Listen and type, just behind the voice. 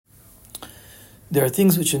There are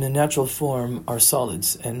things which in a natural form are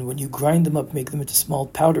solids, and when you grind them up, make them into small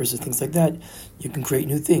powders or things like that, you can create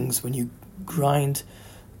new things. When you grind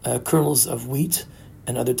kernels of wheat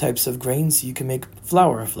and other types of grains, you can make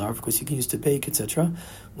flour. Flour, of course, you can use to bake, etc.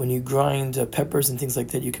 When you grind peppers and things like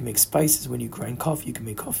that, you can make spices. When you grind coffee, you can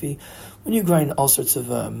make coffee. When you grind all sorts of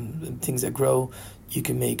things that grow, you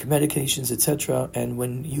can make medications, etc. And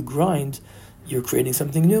when you grind, you're creating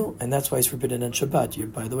something new, and that's why it's forbidden on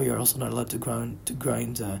Shabbat. By the way, you're also not allowed to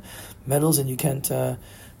grind metals, and you can't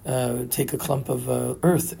take a clump of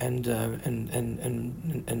earth and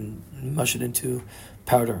mush it into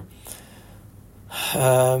powder.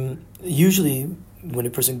 Usually, when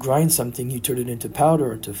a person grinds something, you turn it into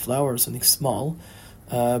powder or into flour or something small.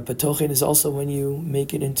 But Tochen is also when you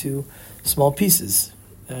make it into small pieces.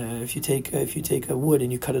 If you take a wood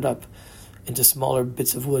and you cut it up into smaller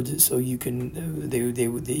bits of wood, so you can they'll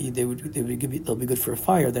be good for a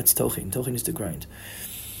fire. That's Tochen. Tochen is to grind.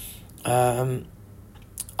 Al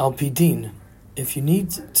pidin, if you need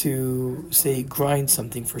to say grind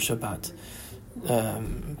something for Shabbat,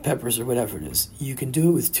 peppers or whatever it is, you can do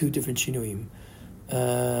it with two different shinuim,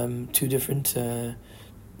 two different.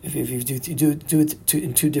 If you do it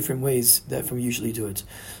in two different ways that we usually do it.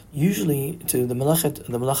 Usually, to the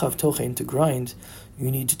malacha of Tochen, to grind, you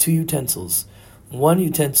need two utensils. One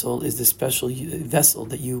utensil is the special vessel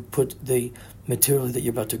that you put the material that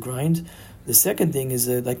you're about to grind. The second thing is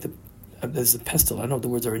there's a pestle. I don't know what the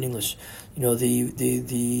words are in English.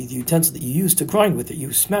 The utensil that you use to grind with it,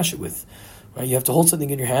 you smash it with. Right? You have to hold something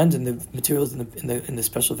in your hand, and the material is in the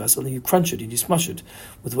special vessel, and you crunch it and you smush it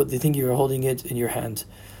with what they think you're holding it in your hand.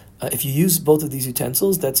 If you use both of these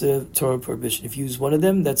utensils, that's a Torah prohibition. If you use one of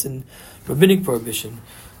them, that's a rabbinic prohibition.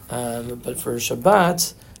 But for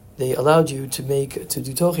Shabbat, they allowed you to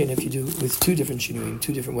do Tochen if you do with two different shinuim,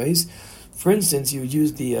 two different ways. For instance, you would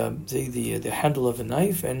use the handle of a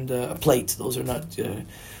knife and a plate. Those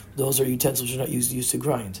are utensils you're not used to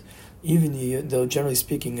grind. Even though generally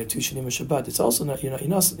speaking, two shinuim of Shabbat, it's also not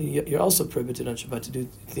you're also prohibited on Shabbat to do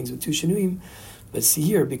things with two shinuim. But see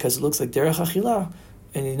here, because it looks like derech achilah,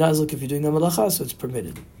 and you're not looking if you're doing the malacha, so it's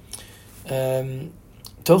permitted.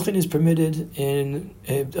 Tochen is permitted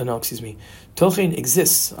Tochen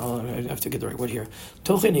exists. I have to get the right word here.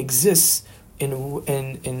 Tochen exists in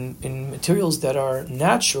materials that are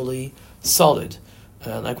naturally solid,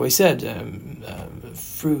 like I said,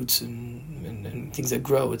 fruits and things that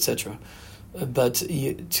grow, etc. But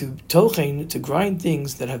to grind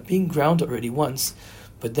things that have been ground already once,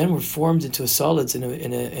 but then were formed into solids in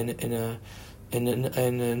a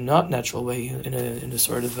not natural way, in a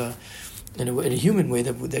sort of in a human way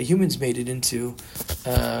that humans made it into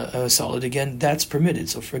a solid again, that's permitted.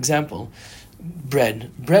 So, for example, bread's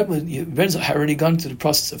already gone through the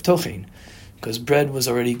process of Tochen, because bread was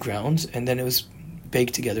already ground and then it was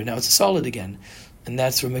baked together. Now it's a solid again, and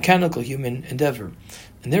that's through a mechanical human endeavor,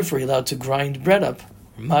 and therefore you're allowed to grind bread up,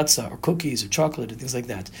 or matzah, or cookies, or chocolate, and things like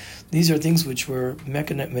that. These are things which were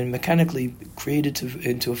mechanically created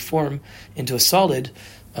into a solid,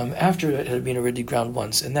 after it had been already ground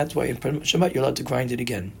once, and that's why in Shabbat you're allowed to grind it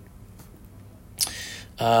again.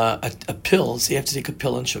 A pill, so you have to take a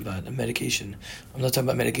pill on Shabbat, a medication. I'm not talking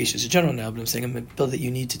about medications in general now, but I'm saying a pill that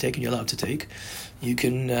you need to take and you're allowed to take. You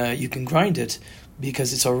can grind it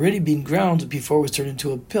because it's already been ground before it was turned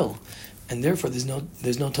into a pill, and therefore there's no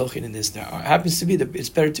tochen in this. There happens to be that it's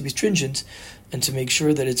better to be stringent and to make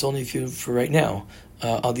sure that it's only for right now.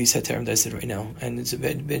 All these heterim that I said right now, and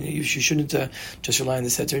you shouldn't just rely on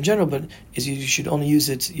this heter in general, but you should only use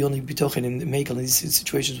it. You only be tochen and make all these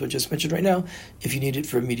situations we just mentioned right now if you need it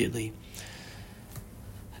for immediately.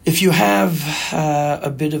 If you have a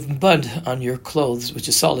bit of mud on your clothes, which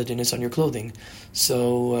is solid and it's on your clothing,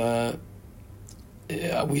 so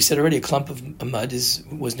we said already a clump of mud is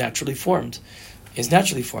naturally formed,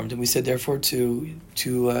 and we said therefore to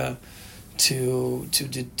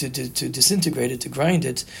disintegrate it, to grind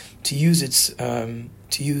it, to use its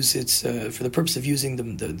for the purpose of using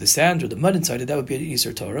the sand or the mud inside it, that would be an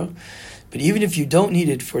Isur Torah. But even if you don't need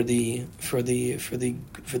it for the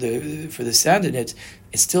sand in it,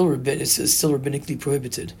 it's still rabbinically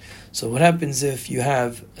prohibited. So what happens if you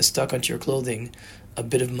have stuck onto your clothing a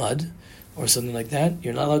bit of mud or something like that?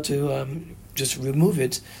 You're not allowed to just remove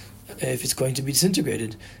it if it's going to be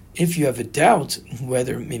disintegrated. If you have a doubt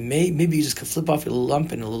whether maybe you just could flip off a little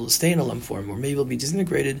lump and it'll stay in a lump form, or maybe it'll be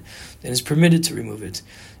disintegrated, then it's permitted to remove it.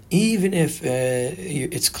 Even if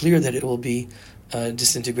it's clear that it will be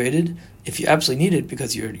disintegrated, if you absolutely need it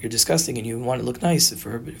because you're disgusting and you want it to look nice,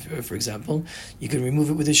 for example, you can remove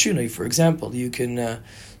it with a shunay. For example, you can knock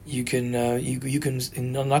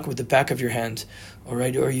it with the back of your hand, all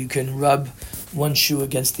right, or you can rub one shoe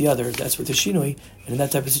against the other. That's with the shinui, and in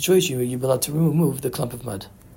that type of situation, you're allowed to remove the clump of mud.